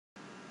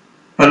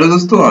Hello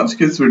दोस्तों, आज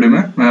के इस वीडियो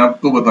में मैं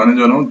आपको बताने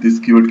जा रहा हूँ दिस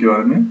कीवर्ड के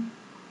बारे में।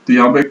 तो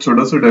यहाँ पे एक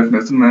छोटा सा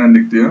डेफिनेशन मैंने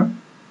लिख दिया।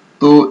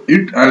 तो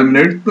it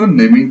eliminate the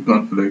naming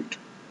conflict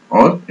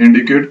और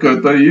इंडिकेट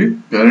करता है ये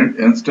करंट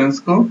इंस्टेंस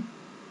को।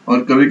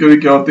 और कभी कभी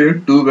क्या होते हैं,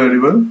 टू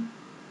वेरिएबल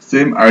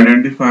सेम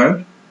आइडेंटिफायर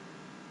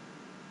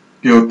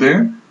के होते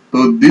हैं।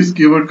 तो दिस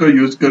कीवर्ड का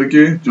यूज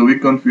करके जो भी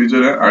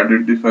कंफ्यूजन है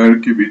आइडेंटिफायर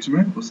के बीच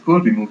में, उसको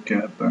रिमूव किया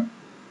जाता है।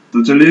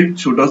 तो चलिए एक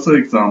छोटा सा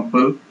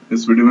एग्जाम्पल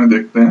इस वीडियो में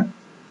देखते हैं।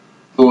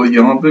 तो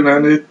यहाँ पे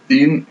मैंने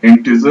तीन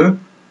इंटीजर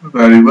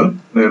वेरिएबल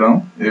ले रहा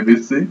हूँ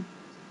एबीसी।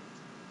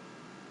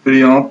 फिर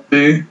यहाँ पे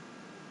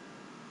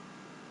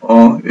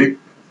एक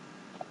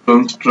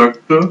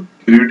कंस्ट्रक्टर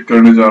क्रिएट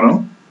करने जा रहा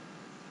हूँ।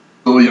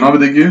 तो यहाँ पे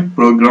देखिए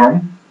प्रोग्राम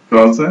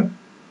क्लास है।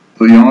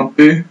 तो यहाँ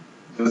पे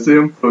जैसे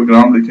हम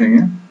प्रोग्राम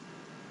लिखेंगे,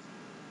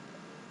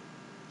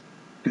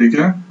 ठीक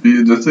है, तो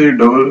ये जैसे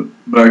डबल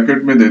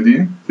ब्रैकेट में दे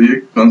दिए तो ये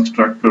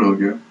कंस्ट्रक्टर हो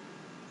गया।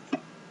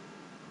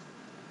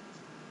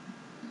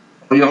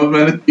 और यहाँ पे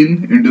मैंने तीन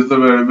इंटीजर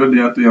वेरिएबल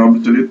लिया, तो यहाँ पे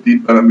चलिए तीन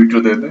पैरामीटर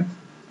दे दें।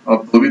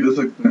 आप दो भी दे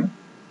सकते हैं।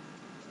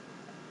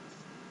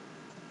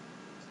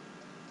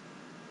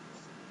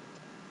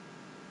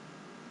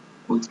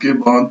 उसके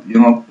बाद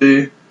यहाँ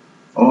पे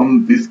अब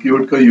हम दिस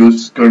कीवर्ड का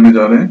यूज करने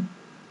जा रहे हैं।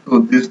 तो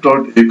दिस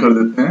डॉट ए कर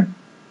देते हैं,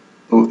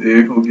 तो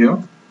ए हो गया।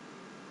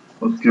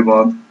 उसके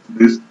बाद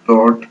दिस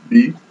डॉट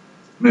बी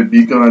में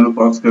बी का वैल्यू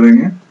पास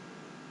करेंगे।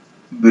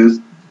 दिस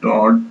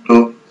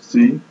डॉट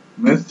सी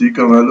में सी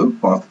का वैल्यू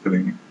पास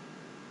करेंगे।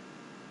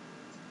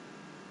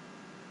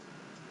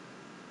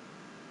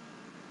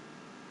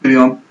 फिर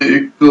यहाँ पे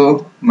एक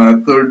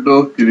मेथड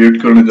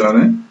क्रिएट करने जा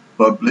रहे हैं,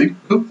 पब्लिक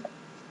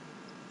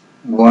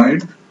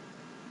वाइड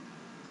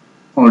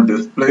और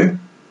डिस्प्ले।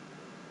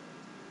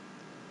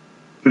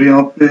 फिर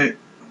यहाँ पे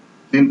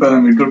तीन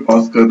पैरामीटर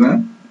पास कर रहे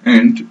हैं,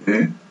 इंट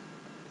ए,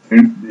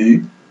 इंट बी,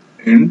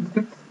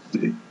 इंट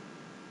सी।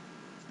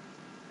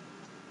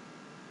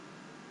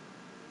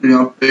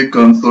 यहाँ पे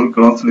कंसोल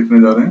क्लास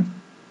लिखने जा रहे हैं।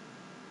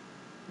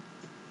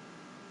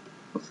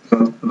 उसके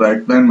बाद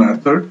राइट लाइन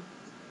मेथड।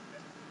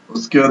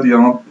 उसके बाद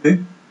यहाँ पे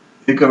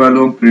ए का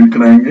वैल्यू हम प्रिंट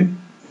कराएंगे,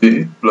 ए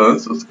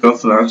प्लस उसका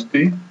स्लैश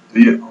टी, तो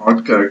ये 8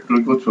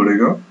 कैरेक्टर को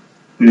छोड़ेगा।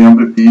 फिर यहाँ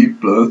पे बी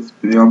प्लस,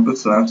 फिर यहाँ पे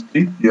स्लैश टी,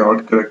 ये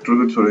 8 कैरेक्टर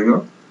को छोड़ेगा।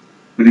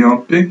 फिर यहाँ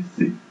पे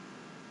सी,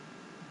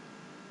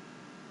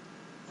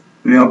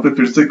 फिर यहाँ पे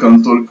फिर से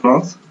कंसोल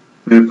क्लास,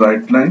 फिर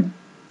राइट लाइन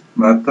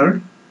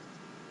मेथड।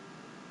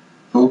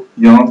 तो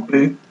यहाँ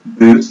पे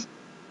दिस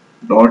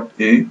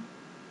डॉट ए,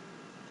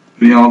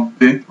 फिर यहाँ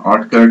पे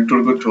 8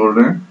 कैरेक्टर को छोड़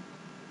रहे हैं।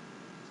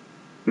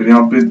 फिर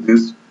यहाँ पे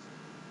दिस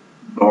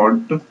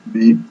डॉट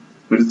बी,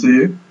 फिर से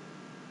ये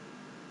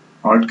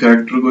 8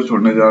 कैरेक्टर को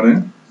छोड़ने जा रहे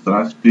हैं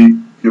स्लैश टी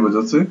की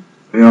वजह से।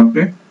 फिर यहाँ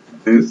पे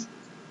दिस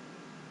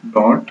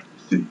डॉट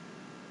सी।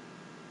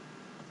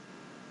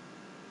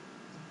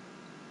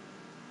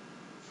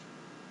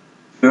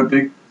 फिर आप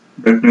एक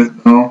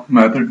डेफिनेशन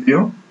मेथड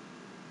दिया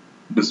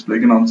डिस्प्ले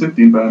के नाम से,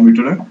 तीन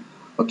पैरामीटर है।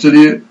 अब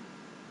चलिए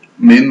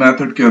मेन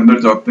मेथड के अंदर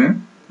जाते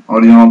हैं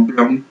और यहाँ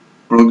पे हम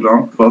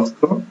प्रोग्राम क्लास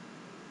का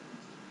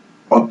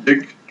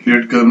ऑब्जेक्ट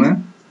क्रिएट कर रहे हैं।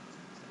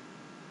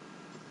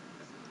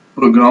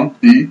 Programme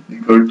p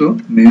equal to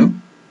new,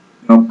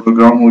 यहाँ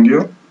प्रोग्राम हो गया।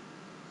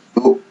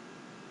 तो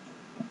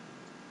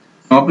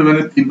यहाँ पे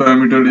मैंने तीन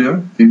पैरामीटर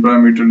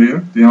लिया।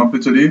 तो यहाँ पे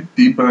चलिए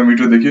तीन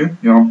पैरामीटर देखिए,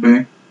 यहाँ पे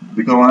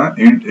लिखा हुआ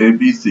है इंट ए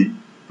बी सी।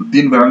 तो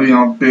तीन वैल्यू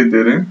यहाँ पे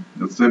दे रहे हैं।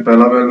 जैसे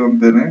पहला वैल्यू हम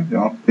दे रहे हैं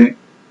यहाँ पे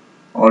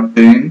और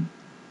 10,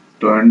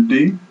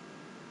 20,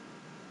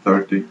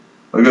 30।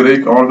 अगर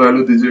एक और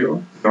वैल्यू दीजिएगा,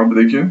 यहाँ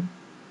पे देखिए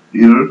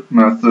एरर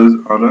मैसेज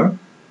आ रहा है।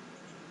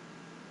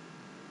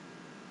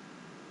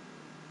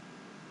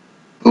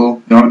 तो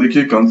यहाँ पे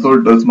देखिए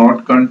console does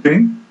not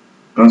contain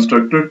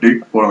constructor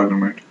take for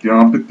argument,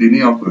 यहाँ पे तीन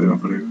ही आपको देना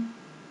पड़ेगा।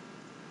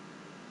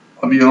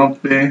 अब यहाँ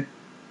पे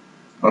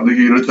अब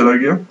देखिए एरर चला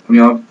गया। अब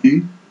यहाँ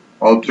की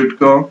ऑब्जेक्ट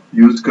का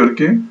यूज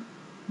करके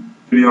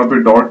फिर यहाँ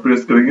पे डॉट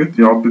प्रेस करेंगे,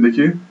 तो यहाँ पे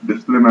देखिए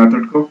डिस्प्ले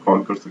मेथड को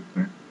कॉल कर सकते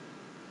हैं।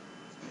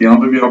 यहाँ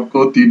पे भी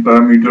आपको तीन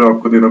पैरामीटर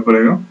आपको देना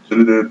पड़ेगा।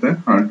 चलिए दे देते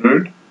हैं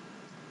 100,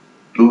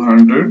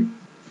 200,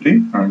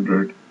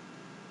 300।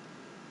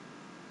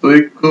 तो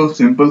एक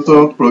सिंपल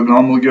सा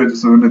प्रोग्राम हो गया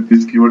जिसमें मैंने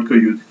दिस कीवर्ड का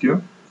यूज किया।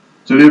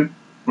 चलिए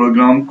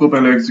प्रोग्राम को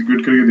पहले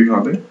एग्जीक्यूट करके दिखा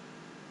दें।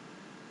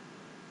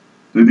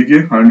 तो देखिए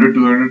 100,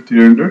 200,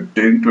 300,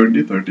 10,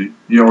 20, 30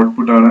 ये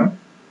आउटपुट आ रहा है।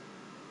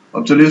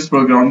 अब चलिए इस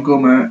प्रोग्राम को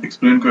मैं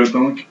एक्सप्लेन करता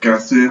हूँ कि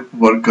कैसे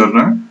वर्क कर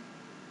रहा है।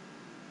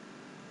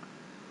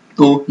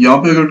 तो यहाँ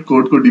पे अगर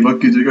कोड को डिबग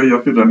कीजिएगा या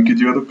फिर रन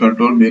कीजिएगा तो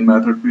कंट्रोल मेन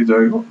मेथड पे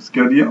जाएगा।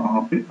 उसके बाद ये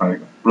यहाँ पे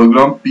आएगा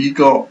प्रोग्राम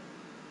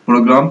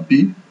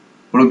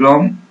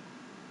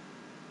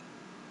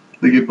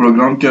देखिए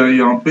प्रोग्राम क्या है,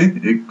 यहाँ पे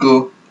एक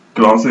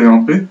क्लास है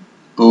यहाँ पे।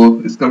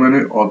 तो इसका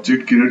मैंने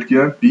ऑब्जेक्ट क्रिएट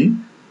किया है p,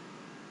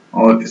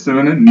 और इससे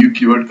मैंने न्यू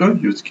कीवर्ड का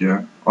यूज किया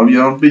है। अब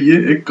यहाँ पे ये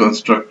एक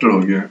कंस्ट्रक्टर हो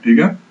गया, ठीक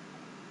है।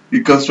 ये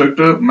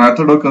कंस्ट्रक्टर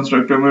मेथड और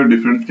कंस्ट्रक्टर में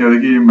डिफरेंस क्या है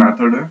कि ये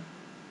मेथड है,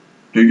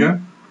 ठीक है,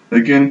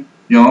 लेकिन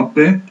यहाँ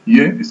पे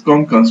ये इसको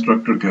हम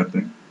कंस्ट्रक्टर कहते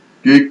हैं।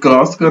 ये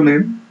क्लास का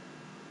नेम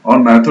और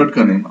मेथड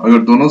का नेम अगर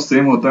दोनों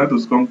सेम होता है तो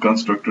उसको हम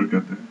कंस्ट्रक्टर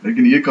कहते हैं,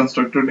 लेकिन ये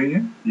कंस्ट्रक्टर नहीं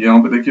है।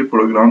 यहाँ पे देखिए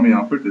प्रोग्राम में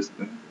यहाँ पे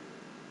डिस्प्ले है,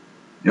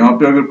 यहाँ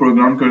पे अगर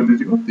प्रोग्राम कर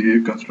दीजिएगा तो ये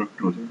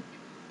कंस्ट्रक्टर हो जाएगा।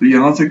 तो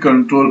यहाँ से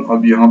कंट्रोल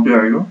अब यहाँ पे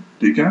आएगा,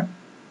 ठीक है।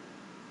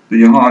 तो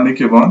यहाँ आने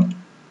के बाद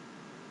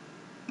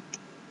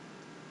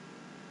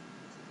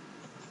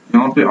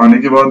यहाँ पे आने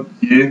के बाद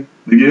ये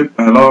देखिए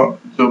पहला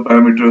जो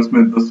पैरामीटर है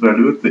उसमें 10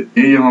 वैल्यू है, तो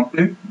ए यहाँ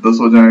पे 10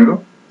 हो जाएगा।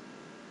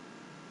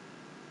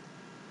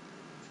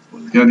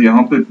 उसके बाद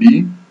यहाँ पे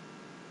बी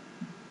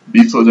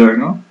 20 हो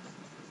जाएगा।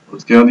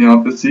 उसके बाद यहाँ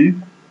पे सी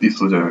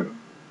 30 हो जाएगा,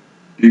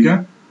 ठीक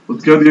है।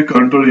 उसके बाद ये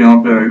कंट्रोल यहाँ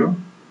पे आएगा।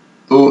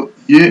 तो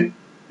ये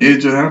ए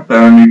जो है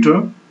पैरामीटर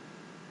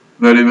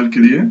वेरिएबल के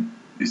लिए,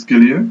 इसके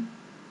लिए,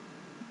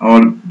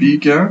 और बी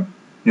क्या है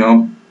यहाँ,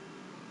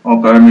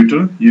 और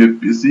पैरामीटर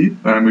ये सी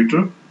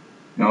पैरामीटर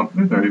यहाँ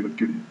पे वेरिएबल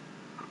के लिए।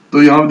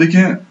 तो यहाँ पे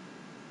देखिए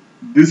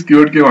दिस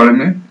कीवर्ड के बारे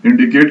में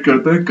इंडिकेट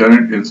करता है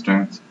करंट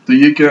इंस्टेंस। तो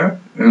ये क्या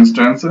है,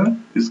 इंस्टेंस है,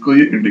 इसको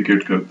ये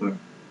इंडिकेट करता है।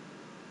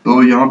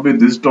 तो यहाँ पे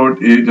दिस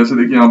डॉट ए, जैसे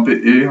देखिए यहाँ पे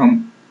ए, हम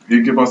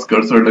ए के पास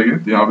कर्सर लगे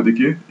तो यहाँ पे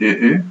देखिए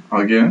ए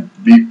आ गया है,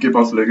 बी के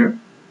पास ले गए,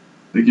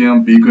 देखिए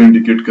हम बी को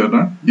इंडिकेट कर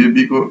रहा है, ये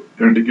बी को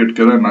इंडिकेट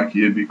कर रहा है ना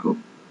कि ये बी को।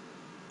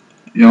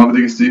 यहाँ पे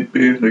देखिए सी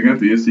पे लगे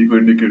तो ये सी को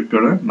इंडिकेट कर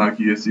रहा है ना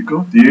कि ये सी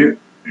को। तो ये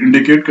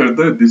इंडिकेट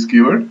करता है दिस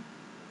कीवर्ड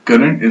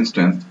करंट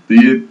इंस्टेंस। तो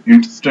ये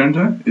इंस्टेंट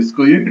है,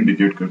 इसको ये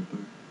इंडिकेट करता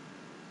है,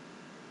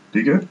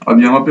 ठीक है।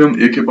 अब यहाँ पे हम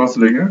ए के पास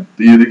ले गए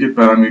तो ये देखिए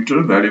पैरामीटर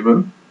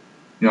वेरिएबल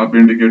यहाँ पे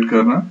इंडिकेट कर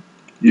रहा है,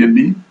 ये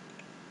बी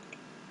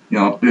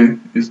यहाँ पे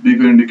इस बी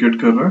को इंडिकेट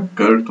कर रहा है,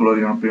 करंट थोड़ा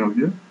यहाँ पे हो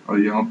गया। और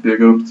यहाँ पे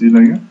अगर हम सी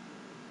लेंगे,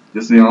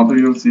 जैसे यहाँ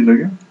पे हम सी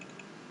लगे,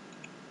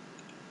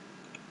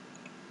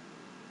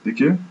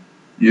 देखिए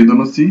ये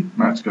दोनों सी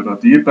मैच कर रहा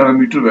था, ये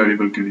पैरामीटर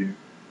वेरिएबल के लिए।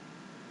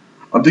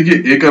 अब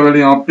देखिए ए का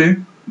वैल्यू यहाँ पे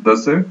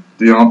 10 है,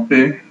 तो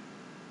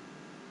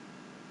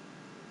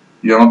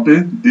यहाँ पे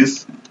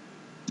दिस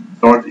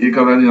डॉट ए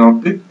का वैल्यू यहाँ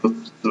पे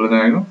 10 चला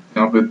जाएगा,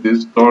 यहाँ पे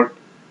दिस डॉट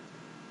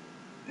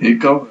ए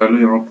का वैल्यू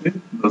यहाँ पे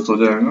 10 हो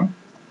जाएगा।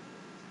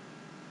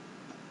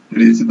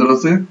 फिर इसी तरह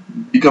से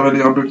बी का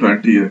वैल्यू यहाँ पे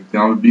 20 है, तो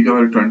यहाँ पे बी का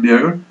वैल्यू 20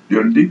 आएगा,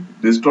 20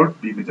 दिस डॉट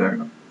बी में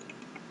जाएगा।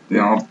 तो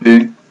यहाँ पे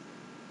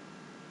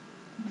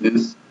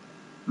दिस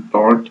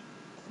डॉट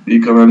बी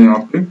का वैल्यू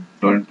यहाँ पे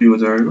 20 हो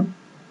जाएगा।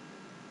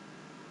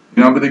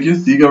 यहाँ पे देखिए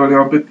सी का वैल्यू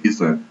यहाँ पे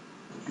 30 है,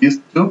 30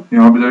 जो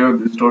यहाँ पे जाएगा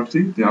दिस डॉट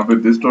सी, तो यहाँ पे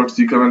दिस डॉट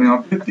सी का वैल्यू यहाँ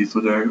पे 30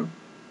 हो जाएगा।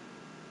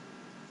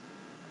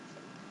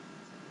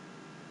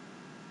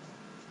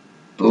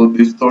 तो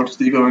दिस डॉट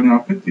सी का वैल्यू यहाँ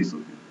पे 30 हो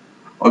गया।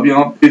 अब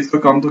यहाँ पे इसका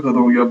काम तो खत्म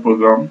हो गया,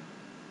 प्रोग्राम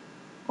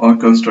और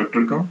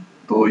कंस्ट्रक्टर का।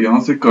 तो यहाँ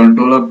से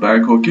कंट्रोलर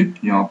बैक होके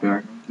यहाँ पे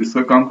आएगा,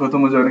 इसका काम खत्म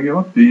हो जाने के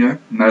बाद पी है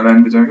नया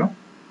लाइन में जाएगा।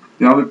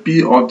 तो यहाँ पे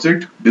पी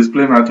ऑब्जेक्ट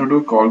डिस्प्ले मेथड को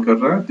कॉल कर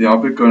रहा है, तो यहाँ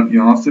पे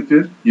यहाँ से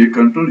फिर ये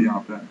कंट्रोल यहाँ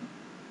पे आएगा।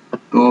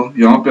 तो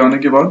यहाँ पे आने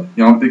के बाद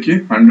यहाँ पे देखिए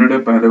 100 है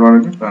पहले वाले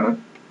में पहले,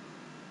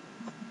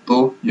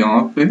 तो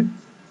यहाँ पे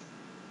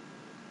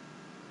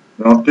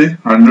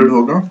 100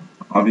 होगा।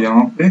 अब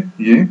यहाँ पे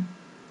ये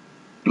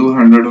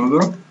 200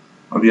 होगा,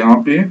 अब यहाँ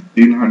पे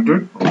 300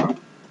 होगा,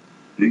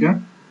 ठीक है।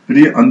 फिर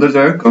ये अंदर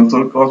जाएगा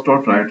console cost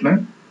dot right line.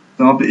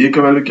 तो यहाँ पे ए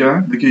का वैल्यू क्या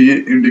है, देखिए ये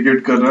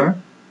इंडिकेट कर रहा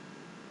है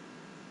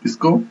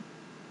इसको,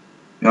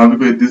 यहाँ पे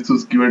कोई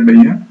दिस कीवर्ड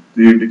नहीं है,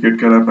 तो ये इंडिकेट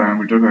कर रहा है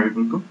पैरामीटर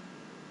वेरिएबल को।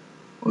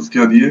 उसके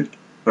बाद ये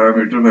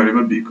पैरामीटर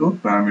वेरिएबल बी को,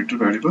 पैरामीटर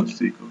वेरिएबल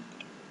सी को।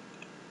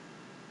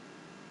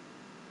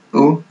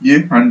 तो ये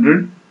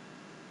 100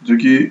 जो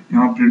कि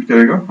यहाँ प्रिंट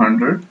करेगा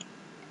 100,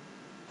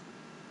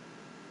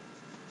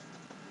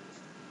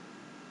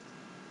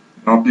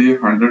 यहाँ पे ये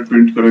 100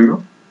 प्रिंट करेगा।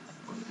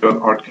 उसके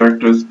बाद 8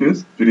 कैरेक्टर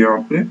स्पेस, फिर यहाँ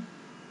पे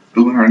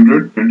 200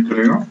 प्रिंट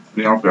करेगा,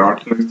 फिर यहाँ पे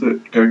 8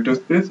 कैरेक्टर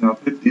स्पेस, यहाँ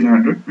पे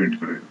 300 प्रिंट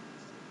करेगा।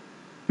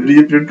 फिर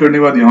ये प्रिंट करने के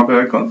बाद यहाँ पे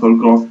आएगा console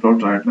cross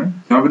dot right line,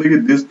 यहाँ पे देखिए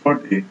दिस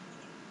डॉट ए।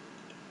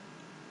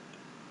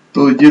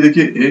 तो ये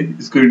देखिए ए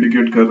इसको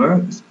इंडिकेट कर रहा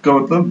है, इसका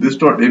मतलब दिस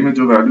डॉट ए में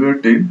जो वैल्यू है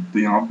 10, तो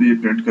यहाँ पे ये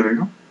प्रिंट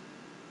करेगा।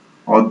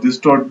 और दिस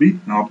डॉट बी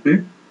यहाँ पे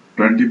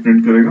 20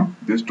 प्रिंट करेगा,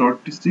 दिस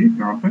डॉट सी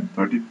यहाँ पे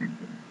 30 प्रिंट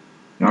करेगा।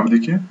 यहाँ पे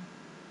देखिए,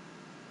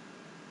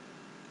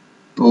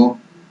 तो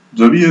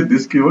जब ये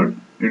दिस कीवर्ड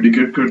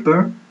इंडिकेट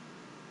करता है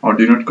और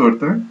डिनोट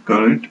करता है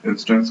करंट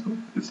इंस्टेंस को,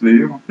 इसलिए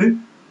यहाँ पे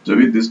जब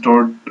भी दिस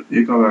डॉट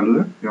ए का वैल्यू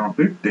है यहाँ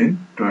पे 10,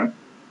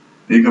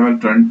 ए का वैल्यू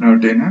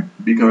 10 है,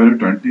 बी का वैल्यू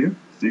 20 है,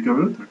 सी का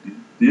वैल्यू 30 है,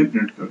 ये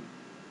प्रिंट कर।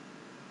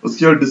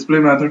 उसके बाद डिस्प्ले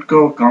मेथड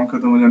का काम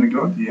खत्म हो जाने के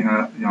बाद ये है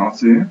यहाँ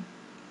से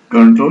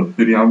कंट्रोल,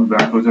 फिर यहाँ पे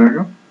बैक हो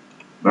जाएगा।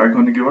 बैक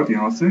होने के बाद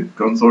यहाँ से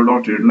कंसोल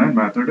डॉट रीडलाइन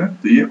मेथड है,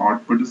 तो ये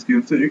आउटपुट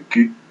स्क्रीन से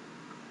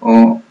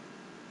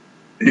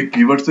एक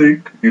कीवर्ड से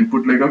एक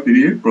इनपुट लेगा, फिर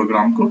ये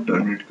प्रोग्राम को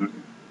टर्मिनेट कर देगा।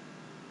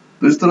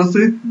 तो इस तरह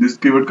से दिस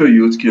कीवर्ड का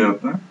यूज किया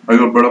जाता है।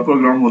 अगर बड़ा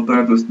प्रोग्राम होता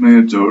है तो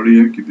इसमें जरूरी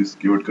है कि दिस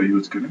कीवर्ड का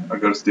यूज करें।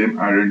 अगर सेम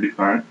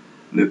आइडेंटिफायर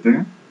लेते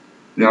हैं,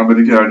 तो यहाँ पे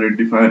देखिए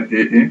आइडेंटिफायर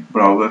ए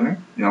बराबर है,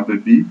 यहाँ पे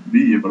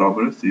बी ये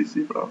बराबर है,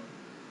 सी बराबर।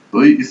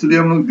 तो इसलिए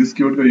हम लोग दिस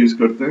कीवर्ड का यूज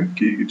करते हैं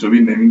कि जो भी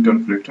नेमिंग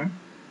कॉन्फ्लिक्ट है,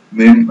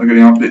 नेम अगर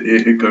यहाँ पे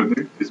ए कर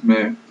दे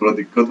इसमें थोड़ा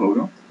दिक्कत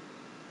होगा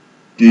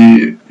कि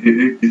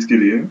ये किसके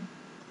लिए है,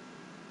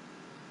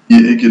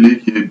 ये ए के लिए,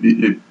 ये बी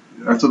ए,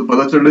 ऐसा तो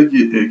पता चल रहा है कि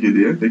ये ए के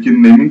लिए है, लेकिन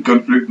नेमिंग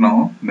कॉन्फ्लिक्ट ना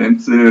हो, नेम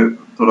से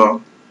थोड़ा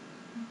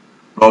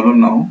प्रॉब्लम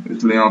ना हो,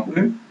 इसलिए यहाँ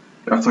पे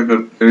ऐसा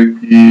करते हैं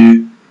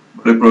कि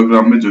बड़े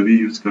प्रोग्राम में जो भी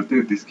यूज करते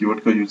हैं दिस कीवर्ड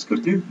का यूज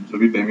करके जो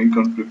भी नेमिंग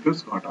कॉन्फ्लिक्ट है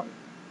उसको हटा देते हैं।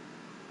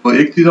 तो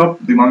एक चीज आप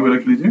दिमाग में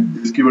रख लीजिए,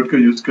 दिस कीवर्ड का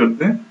यूज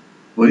करते हैं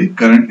वही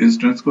करंट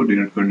इंस्टेंस को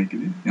डिनोट करने के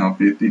लिए। यहाँ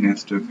पे 3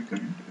 इंस्टेंस है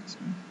करंट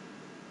इंस्टेंस।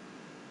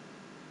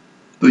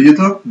 तो ये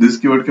था दिस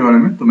कीवर्ड के बारे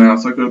में। तो मैं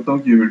आशा करता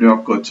हूँ कि ये वीडियो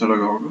आपको अच्छा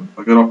लगा होगा।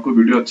 अगर आपको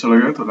वीडियो अच्छा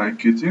लगा है तो लाइक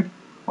कीजिए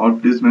और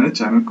प्लीज मेरे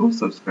चैनल को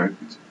सब्सक्राइब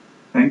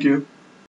कीजिए। Thank you.